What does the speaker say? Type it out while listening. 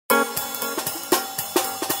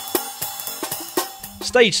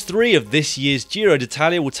Stage 3 of this year's Giro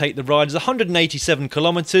d'Italia will take the riders 187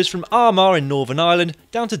 kilometres from Armagh in Northern Ireland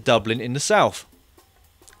down to Dublin in the south.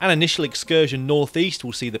 An initial excursion northeast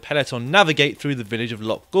will see the peloton navigate through the village of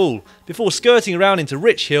Loughgall before skirting around into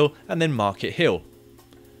Rich Hill and then Market Hill.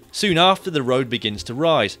 Soon after, the road begins to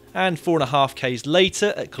rise, and 4.5 k's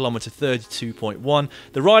later, at kilometre 32.1,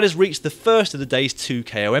 the riders reach the first of the day's 2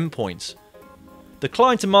 KOM points. The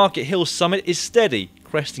climb to Market Hill summit is steady,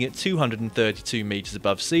 cresting at 232 metres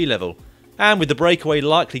above sea level, and with the breakaway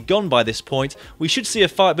likely gone by this point, we should see a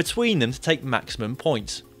fight between them to take maximum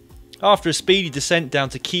points. After a speedy descent down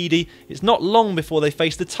to Keady, it's not long before they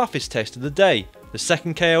face the toughest test of the day, the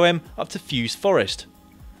second KOM up to Fuse Forest.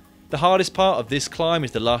 The hardest part of this climb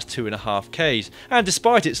is the last 2.5 k's, and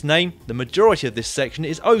despite its name, the majority of this section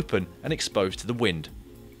is open and exposed to the wind.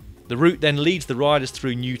 The route then leads the riders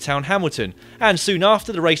through Newtown Hamilton, and soon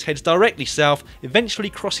after the race heads directly south, eventually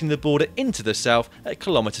crossing the border into the south at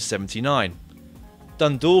kilometre 79.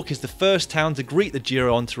 Dundalk is the first town to greet the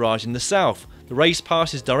Giro entourage in the south. The race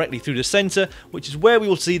passes directly through the centre, which is where we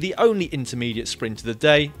will see the only intermediate sprint of the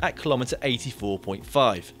day at kilometre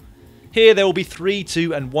 84.5. Here there will be 3,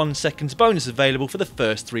 2 and 1 seconds bonus available for the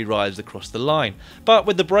first 3 riders across the line, but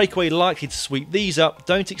with the breakaway likely to sweep these up,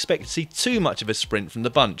 don't expect to see too much of a sprint from the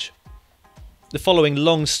bunch. The following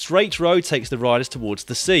long straight road takes the riders towards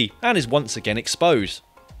the sea and is once again exposed.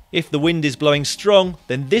 If the wind is blowing strong,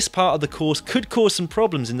 then this part of the course could cause some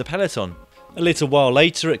problems in the peloton. A little while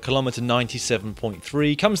later, at kilometre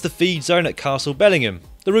 97.3, comes the feed zone at Castle Bellingham.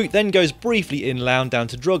 The route then goes briefly inland down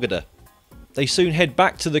to Drogheda. They soon head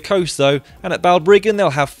back to the coast though, and at Balbriggan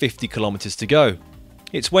they'll have 50 kilometres to go.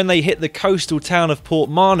 It's when they hit the coastal town of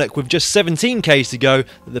Portmarnock with just 17 k's to go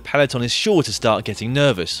that the peloton is sure to start getting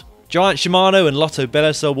nervous. Giant Shimano and Lotto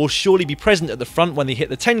Belisol will surely be present at the front when they hit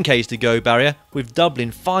the 10 k's to go barrier, with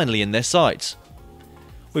Dublin finally in their sights.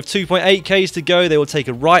 With 2.8 k's to go, they will take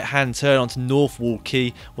a right hand turn onto North Wall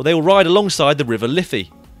Quay, where they will ride alongside the River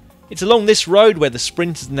Liffey. It's along this road where the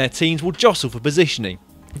sprinters and their teams will jostle for positioning.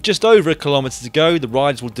 With just over a kilometre to go, the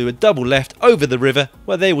riders will do a double left over the river,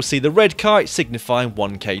 where they will see the red kite signifying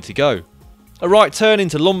 1k to go. A right turn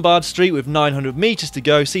into Lombard Street with 900 metres to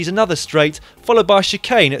go sees another straight, followed by a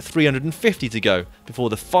chicane at 350 to go,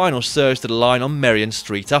 before the final surge to the line on Merrion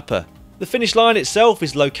Street Upper. The finish line itself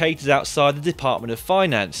is located outside the Department of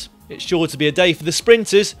Finance. It's sure to be a day for the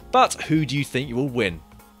sprinters, but who do you think you will win?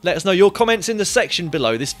 Let us know your comments in the section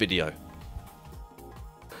below this video.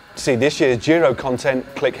 To see this year's Giro content,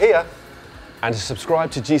 click here, and to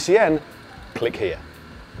subscribe to GCN, click here.